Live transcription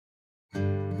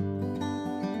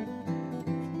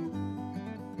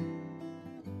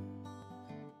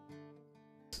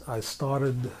I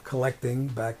started collecting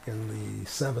back in the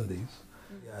 70s.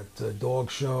 At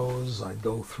dog shows, I'd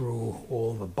go through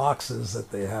all the boxes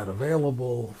that they had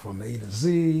available from A to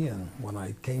Z, and when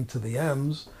I came to the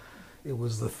M's, it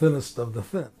was the thinnest of the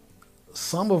thin.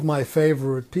 Some of my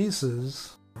favorite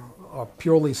pieces are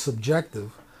purely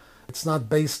subjective. It's not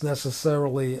based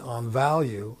necessarily on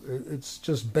value, it's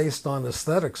just based on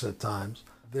aesthetics at times.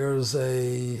 There's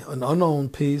an unknown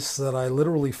piece that I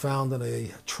literally found in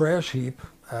a trash heap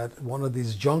at one of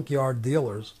these junkyard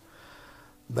dealers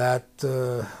that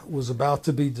was about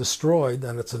to be destroyed,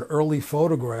 and it's an early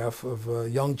photograph of a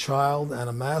young child and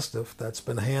a mastiff that's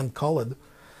been hand-colored.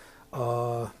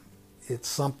 It's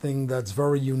something that's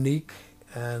very unique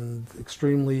and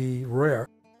extremely rare.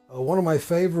 One of my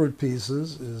favorite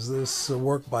pieces is this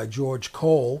work by George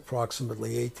Cole,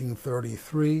 approximately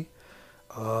 1833.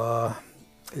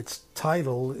 Its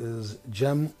title is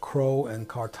Jim Crow and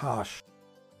Cartache.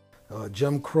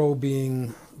 Jim Crow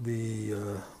being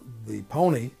the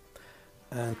pony,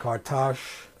 and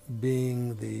Cartache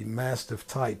being the mastiff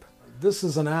type. This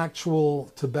is an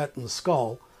actual Tibetan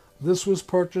skull. This was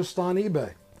purchased on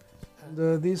eBay.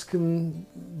 And these can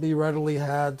be readily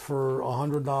had for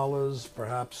 $100,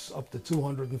 perhaps up to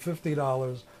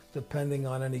 $250, depending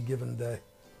on any given day.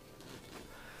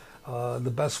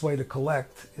 The best way to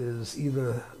collect is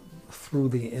either through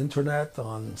the internet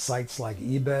on sites like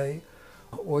eBay,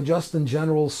 or just in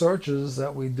general searches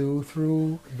that we do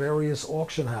through various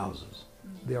auction houses.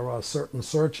 There are certain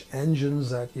search engines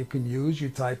that you can use. You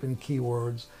type in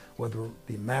keywords, whether it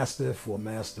be mastiff or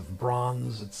mastiff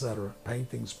bronze, etc.,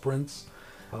 paintings, prints.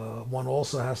 One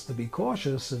also has to be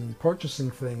cautious in purchasing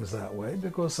things that way,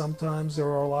 because sometimes there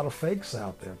are a lot of fakes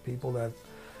out there, people that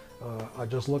are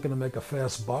just looking to make a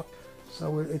fast buck.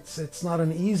 So it's not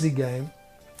an easy game,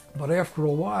 but after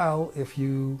a while, if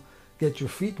you get your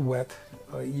feet wet,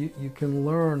 you can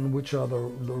learn which are the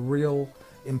real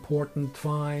important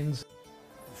finds.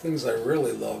 The things I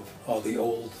really love are the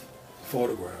old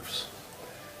photographs,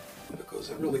 because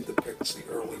it really depicts the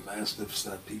early mastiffs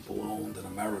that people owned in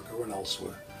America and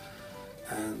elsewhere.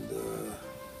 And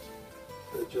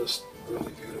they're just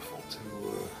really beautiful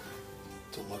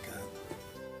to look at.